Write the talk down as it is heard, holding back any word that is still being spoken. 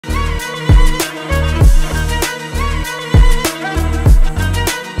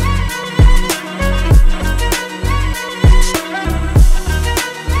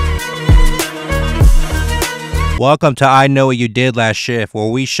Welcome to I Know What You Did Last Shift, where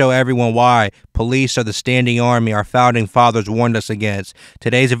we show everyone why police are the standing army our founding fathers warned us against.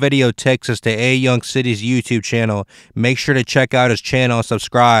 Today's video takes us to A Young City's YouTube channel. Make sure to check out his channel and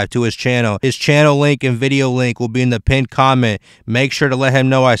subscribe to his channel. His channel link and video link will be in the pinned comment. Make sure to let him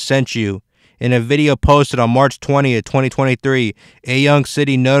know I sent you. In a video posted on March 20th, 2023, A Young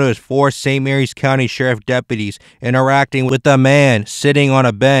City noticed 4 St. Mary's County Sheriff deputies interacting with a man sitting on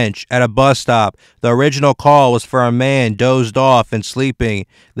a bench at a bus stop. The original call was for a man dozed off and sleeping.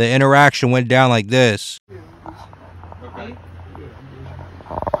 The interaction went down like this. Okay.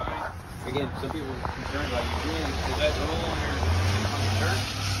 Again, some people are concerned about you doing, is that rule on your shirt?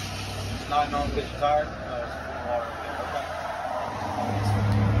 It's not known because you're tired?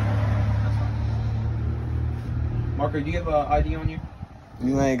 Marco, do you have an ID on you?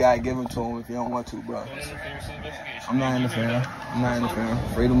 You ain't gotta give it to him if you don't want to, bro. I'm not interfering. I'm not interfering.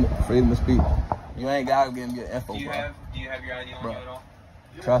 Freedom of speech. You ain't gotta give me your info, bro. Do you have your ID on you at all?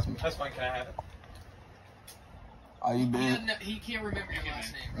 Trust me. That's fine. Can I have it? Are you being? He can't remember your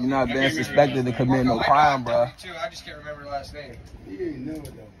last name, bro. You're not being suspected of committing no crime, bro. I just can't remember your last name. You didn't know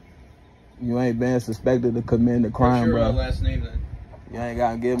it though. You ain't being suspected of committing a crime, bro. What's your last name then? You ain't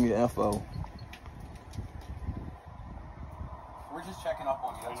gotta give me your info. We're just checking up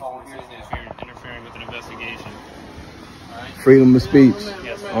on you. That's all we're here to do. Interfering with an investigation. All right. Freedom of speech.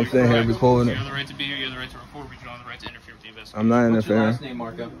 Yes, I'm sitting here recording You it. have the right to be here. You have the right to report, but you don't have the right to interfere with the investigation. I'm not What's your interfering. last name,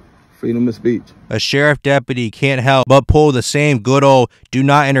 Marco? Freedom of speech. A sheriff deputy can't help but pull the same good old do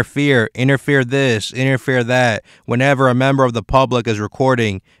not interfere, interfere this, interfere that, whenever a member of the public is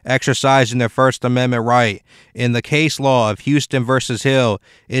recording, exercising their First Amendment right. In the case law of Houston versus Hill,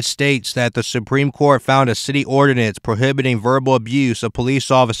 it states that the Supreme Court found a city ordinance prohibiting verbal abuse of police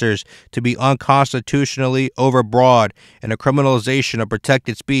officers to be unconstitutionally overbroad and a criminalization of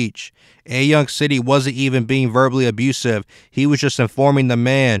protected speech. A Young City wasn't even being verbally abusive. He was just informing the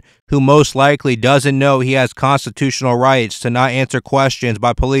man, who most likely doesn't know he has constitutional rights, to not answer questions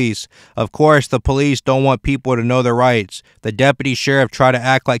by police. Of course, the police don't want people to know their rights. The deputy sheriff tried to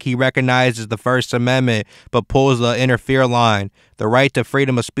act like he recognizes the First Amendment, but pulls the interfere line. The right to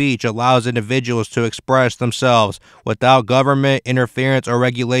freedom of speech allows individuals to express themselves without government interference or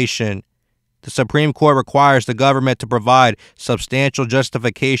regulation. The Supreme Court requires the government to provide substantial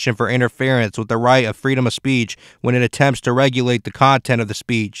justification for interference with the right of freedom of speech when it attempts to regulate the content of the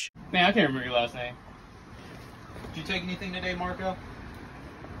speech. Man, I can't remember your last name. Did you take anything today, Marco?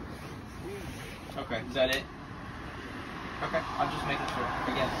 Okay, is that it? Okay, I'm just making sure.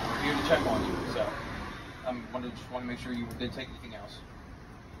 Again, we're here to check on you, so just want to make sure you didn't take anything else.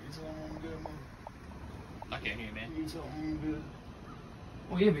 You told him I'm good, man. I can't hear you, man. You told him I'm good.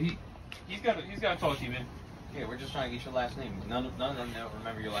 Well, yeah, but he's got to talk to you, man. Yeah, we're just trying to get your last name. None of them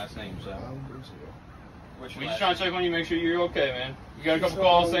remember your last name, so. I'm good, sir. What's your We last just trying to name? check on you, make sure you're okay, man. You got a couple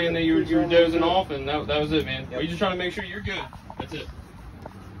calls saying that you were dozing off, and that was it, man. Yep. We're just trying to make sure you're good. That's it.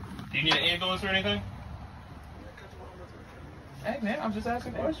 Do you need an ambulance or anything? Hey, man, I'm just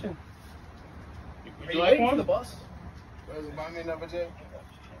asking a question. Would you like one? The bus? Was it my name number, Jay?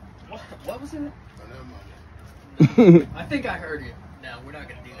 What was it? Oh, never mind. I think I heard it. No, we're not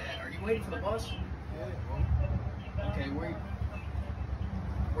gonna do that. Are you waiting for the bus? Okay, where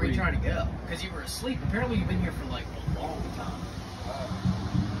are you trying to go? Because you were asleep. Apparently you've been here for like a long time. Well,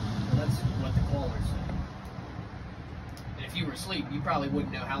 that's what the caller said. And if you were asleep, you probably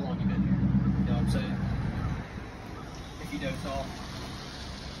wouldn't know how long you've been here. You know what I'm saying? If you dozed off.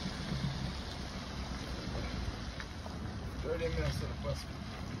 30 minutes to the bus.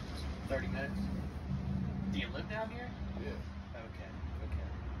 30 minutes. Do you live down here? Yeah. Okay.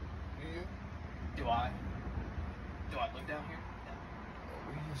 Do you? Do I live down here? No.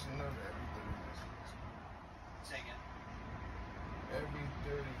 We used to know that every 30 minutes. Say again. Every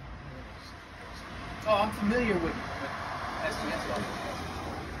 30 minutes. Oh, I'm familiar with SDS law.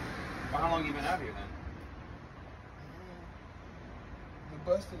 Well, how long you been out here then? The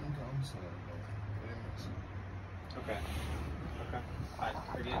bus didn't come, so it makes sense. Okay.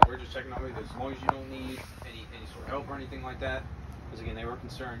 Again, we're just checking on you. As long as you don't need any sort of help or anything like that. Because again, they were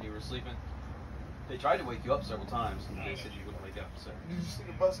concerned you were sleeping. They tried to wake you up several times, and they said you wouldn't wake up. So. Did you see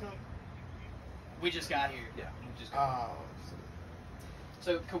the bus come? We just got here. Yeah. You just. Oh.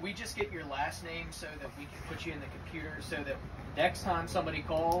 So could we just get your last name so that we can put you in the computer so that next time somebody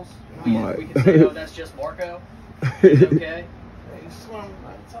calls, we can say, oh, that's just Marco? Okay? Hey, Swim,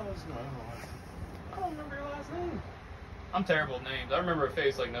 I tell us no. I don't remember your last name. I'm terrible at names. I remember a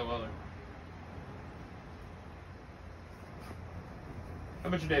face like no other. How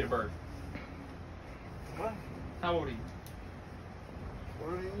about your date of birth? What? How old are you?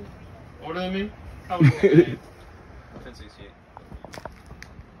 What are you? Older than me? How old are you? 1068.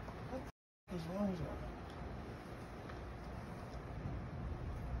 What's wrong with y'all?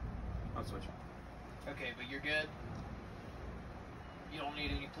 I'll switch. Okay, but you're good. You don't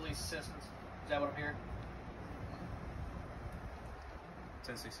need any police assistance. Is that what I'm hearing?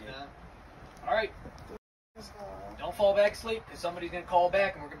 1068. All right. Don't fall back asleep, because somebody's gonna call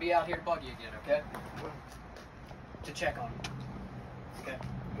back, and we're gonna be out here to bug you again. Okay? To check on you. Okay.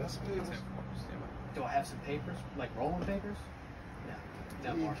 That's good. Do I have some papers, like rolling papers?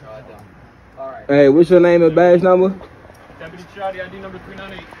 No, Marshall, I don't. All right. Hey, what's your name and badge number? Deputy Shotty, ID number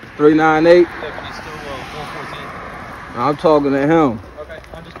 398. 398. Deputy's still 414. I'm talking to him. Okay,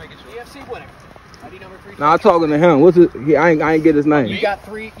 I'm just making sure. EFC winner. ID number 3. No, I'm talking to him. What's it? I ain't get his name. You got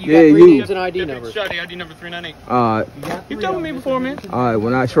three. You Yeah, got three you. names and ID Deputy numbers. Shotty, ID number 398. Alright. You told me before, man. Alright,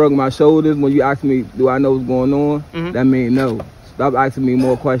 when I shrug my shoulders, when you ask me, do I know what's going on? Mhm. That means no. Stop asking me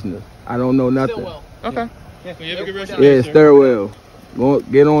more questions. I don't know nothing. Still well. Okay. Yeah, well, you have a good rest of Yeah, your day, sir. stir well. Go,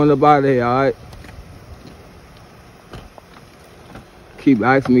 get on up out of here, alright? Keep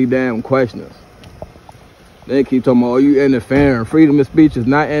asking me damn questions. They keep talking about, oh, you interfering. Freedom of speech is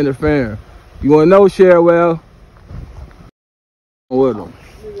not interfering. You want to know, Sherwell? With them.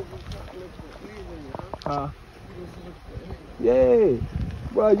 Huh? Yeah.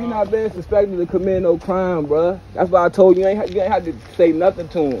 Bro, you not being suspected of committing no crime, bro. That's why I told you, you ain't have to say nothing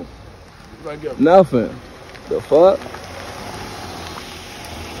to him. Nothing. The fuck?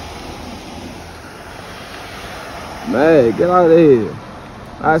 Man, get out of here.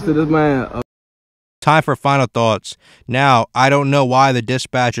 I said this man. Time for final thoughts. Now, I don't know why the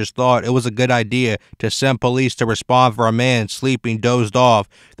dispatchers thought it was a good idea to send police to respond for a man sleeping dozed off.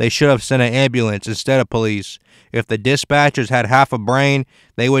 They should have sent an ambulance instead of police. If the dispatchers had half a brain,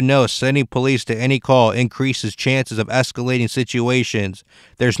 they would know sending police to any call increases chances of escalating situations.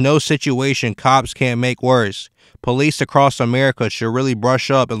 There's no situation cops can't make worse. Police across America should really brush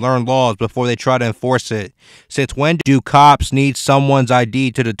up and learn laws before they try to enforce it. Since when do cops need someone's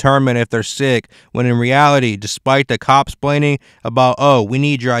ID to determine if they're sick, when in reality, despite the cops complaining about, oh, we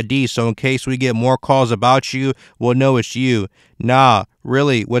need your ID so in case we get more calls about you, we'll know it's you. Nah,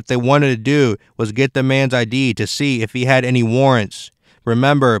 really, what they wanted to do was get the man's ID to see if he had any warrants.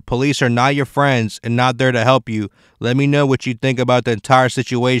 Remember, police are not your friends and not there to help you. Let me know what you think about the entire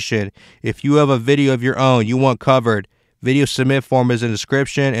situation. If you have a video of your own you want covered, video submit form is in the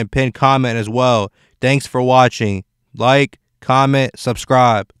description and pinned comment as well. Thanks for watching. Like, comment,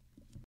 subscribe.